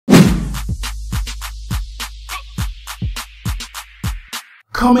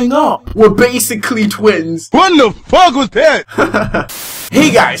coming up. We're basically twins. What the fuck was that? Hey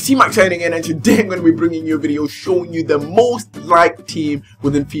guys, T-Max signing in, and today I'm going to be bringing you a video showing you the most liked team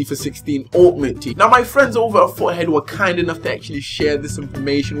within FIFA 16 Ultimate Team. Now my friends over at Foothead were kind enough to actually share this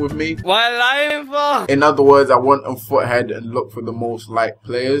information with me. What lying for? In other words, I went on Foothead and looked for the most liked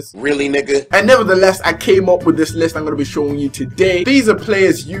players. Really, nigga? And nevertheless, I came up with this list I'm going to be showing you today. These are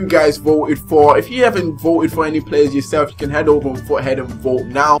players you guys voted for. If you haven't voted for any players yourself, you can head over on Foothead and vote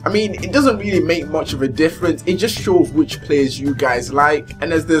now. I mean, it doesn't really make much of a difference. It just shows which players you guys like.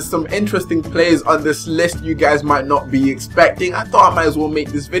 And as there's some interesting players on this list you guys might not be expecting, I thought I might as well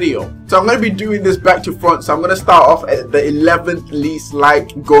make this video. So I'm going to be doing this back to front. So I'm going to start off at the 11th least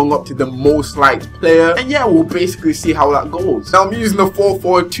liked, going up to the most liked player. And yeah, we'll basically see how that goes. Now I'm using the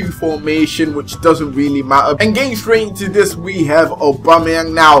 4-4-2 formation, which doesn't really matter. And getting straight into this, we have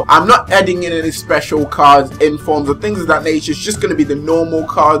Aubameyang. Now, I'm not adding in any special cards, informs, or things of that nature. It's just going to be the normal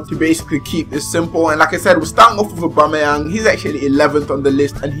cards to basically keep this simple. And like I said, we're starting off with Aubameyang. He's actually 11th on the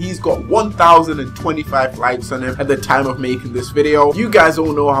list, and he's got 1,025 likes on him at the time of making this video. You guys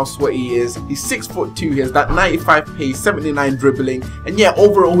all know how sweaty he is. He's 6'2", he has that 95 pace, 79 dribbling, and yeah,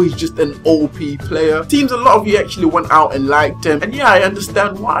 overall he's just an OP player. Seems a lot of you actually went out and liked him, and yeah, I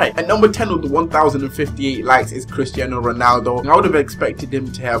understand why. At number 10 with the 1,058 likes is Cristiano Ronaldo. I would have expected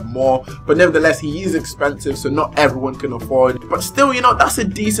him to have more, but nevertheless he is expensive, so not everyone can afford. But still, you know, that's a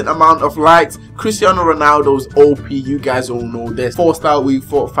decent amount of likes. Cristiano Ronaldo's OP, you guys all know this. 4-star weak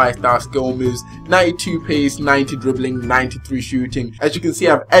foot, 5-star skill moves, 92 pace, 90 dribbling, 93 shooting. As you can see,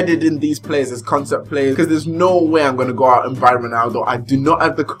 I've added in these players as concept players because there's no way I'm going to go out and buy Ronaldo. I do not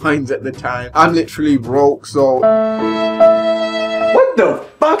have the coins at the time. I'm literally broke, so... What the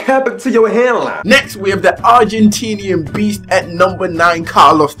fuck happened to your hairline? Next, we have the Argentinian beast at number 9,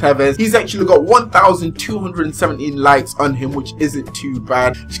 Carlos Tevez. He's actually got 1,217 likes on him, which isn't too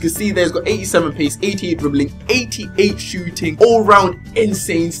bad. As you can see there, he's got 87 pace, 88 dribbling, 88 shooting, all round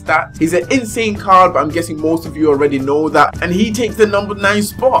insane stats. He's an insane card, but I'm guessing most of you already know that. And he takes the number 9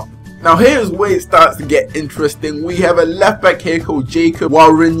 spot. Now here's where it starts to get interesting. We have a left back here called Jacob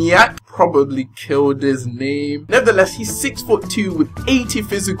Wariniak. Probably killed his name. Nevertheless, he's 6'2" with 80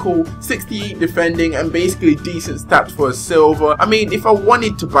 physical, 68 defending, and basically decent stats for a silver. I mean, if I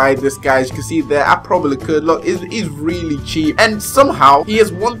wanted to buy this guy, as you can see there, I probably could. Look, it's really cheap, and somehow he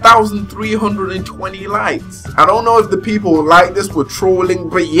has 1,320 likes. I don't know if the people who like this were trolling,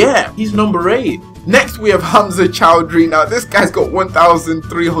 but yeah, he's number 8. Next, we have Hamza Chowdhury. Now, this guy's got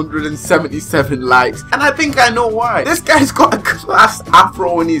 1,377 likes, and I think I know why. This guy's got a class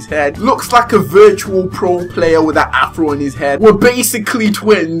afro in his head. Looks like a virtual pro player with an afro in his head. We're basically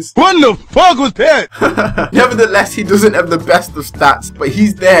twins. What the fuck was that? Nevertheless, he doesn't have the best of stats, but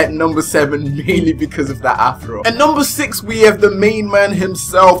he's there at number 7 mainly because of that afro. At number 6, we have the main man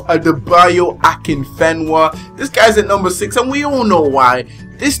himself, Adebayo Akinfenwa. This guy's at number 6, and we all know why.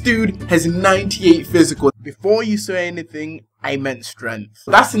 This dude has 98 physical. Before you say anything, I meant strength.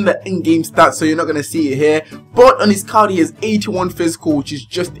 That's in the in-game stats, so you're not going to see it here. But on his card, he has 81 physical, which is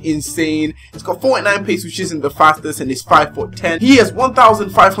just insane. He's got 49 pace, which isn't the fastest, and he's 5'10". He has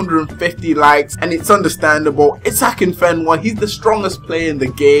 1,550 likes, and it's understandable. It's Akinfenwa. He's the strongest player in the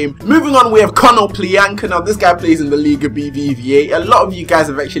game. Moving on, we have Conor Plianka. Now, this guy plays in the Liga BBVA. A lot of you guys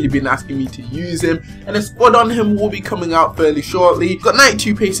have actually been asking me to use him, and a squad on him will be coming out fairly shortly. He's got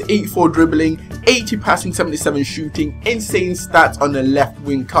 92 pace, 84 dribbling, 80 passing, 77 shooting, insane stats on the left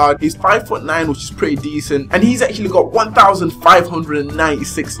wing card. He's 5'9", which is pretty decent, and he's actually got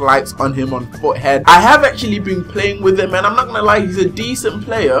 1,596 likes on him on Foothead. I have actually been playing with him, and I'm not gonna lie, he's a decent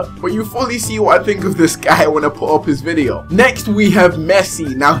player, but you fully see what I think of this guy when I put up his video. Next, we have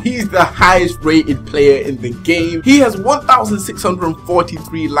Messi. Now, he's the highest rated player in the game. He has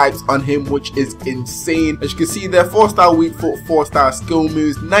 1,643 likes on him, which is insane. As you can see there, 4-star weak foot, 4-star skill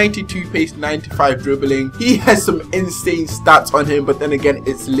moves, 92 pace, 95 dribbling. He has some insane stats on him, but then again,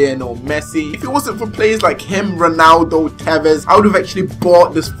 it's Lionel Messi. If it wasn't for players like him, Ronaldo, Tevez, I would have actually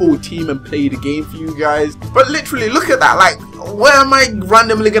bought this full team and played the game for you guys. But literally, look at that. Like, where am I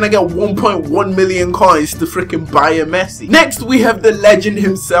randomly gonna get 1.1 million coins to freaking buy a Messi? Next, we have the legend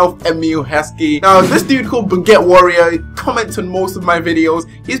himself, Emil Heskey. Now, this dude called Baguette Warrior comments on most of my videos.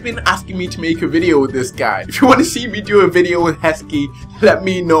 He's been asking me to make a video with this guy. If you want to see me do a video with Heskey, let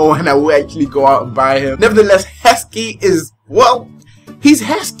me know and I will actually go out and buy him. Nevertheless, Heskey is, well, he's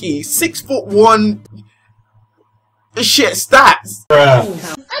Heskey, 6'1". Shit stats. I'm a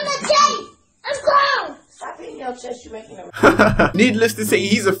Let's go! Stop being how obsessed you're making them. Needless to say,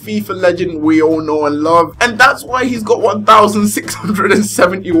 he's a FIFA legend we all know and love, and that's why he's got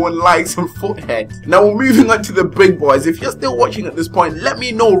 1,671 likes on Foothead. Now we're moving on to the big boys. If you're still watching at this point, let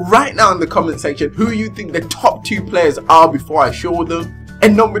me know right now in the comment section who you think the top 2 players are before I show them.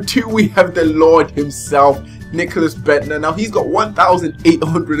 And number 2, we have the Lord himself, Nicholas Bentner. Now he's got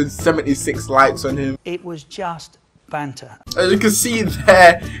 1,876 likes on him. It was just banter. As you can see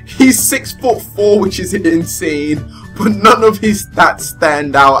there, he's 6'4", which is insane, but none of his stats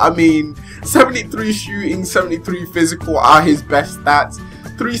stand out. I mean, 73 shooting, 73 physical are his best stats.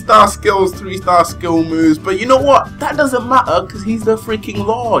 3-star skills, 3-star skill moves, but you know what? That doesn't matter because he's the freaking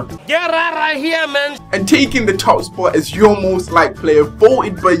Lord. Get right here, man. And taking the top spot as your most liked player,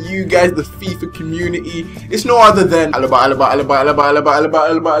 voted by you guys, the FIFA community, it's no other than Alaba.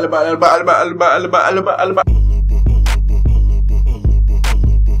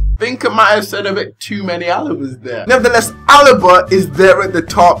 I think I might have said a bit too many Alabas there. Nevertheless, Alaba is there at the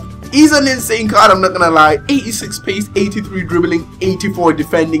top. He's an insane card, I'm not gonna lie. 86 pace, 83 dribbling, 84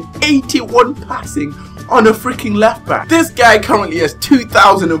 defending, 81 passing on a freaking left back. This guy currently has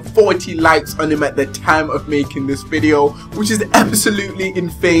 2,040 likes on him at the time of making this video, which is absolutely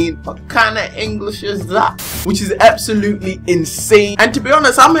insane. What kind of English is that? Which is absolutely insane. And to be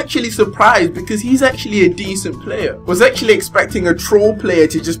honest, I'm actually surprised because he's actually a decent player. Was actually expecting a troll player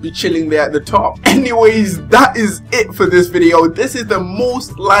to just be chilling there at the top. Anyways, that is it for this video. This is the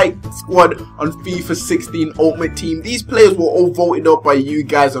most liked squad on FIFA 16 Ultimate Team. These players were all voted up by you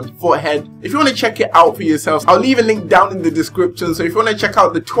guys on Foothead. If you want to check it out for yourselves, I'll leave a link down in the description. So if you want to check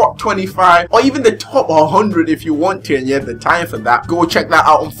out the top 25 or even the top 100 if you want to and you have the time for that, go check that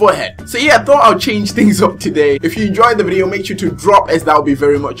out on Foothead. So yeah, I thought I'll change things up today. If you enjoyed the video, make sure to drop as that would be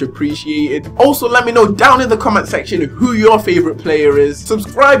very much appreciated. Also, let me know down in the comment section who your favorite player is.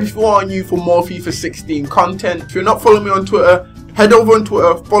 Subscribe if you are new for more FIFA 16 content. If you're not following me on Twitter, head over on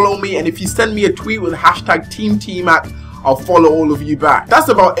Twitter, follow me, and if you send me a tweet with hashtag TeamTMac, I'll follow all of you back. That's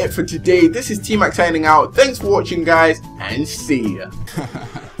about it for today. This is T-Mac signing out. Thanks for watching, guys, and see ya.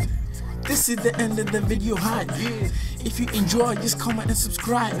 This is the end of the video hype. If you enjoy, just comment and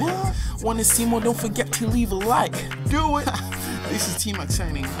subscribe. Want to see more? Don't forget to leave a like. Do it. This is T-Mac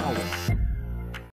signing out.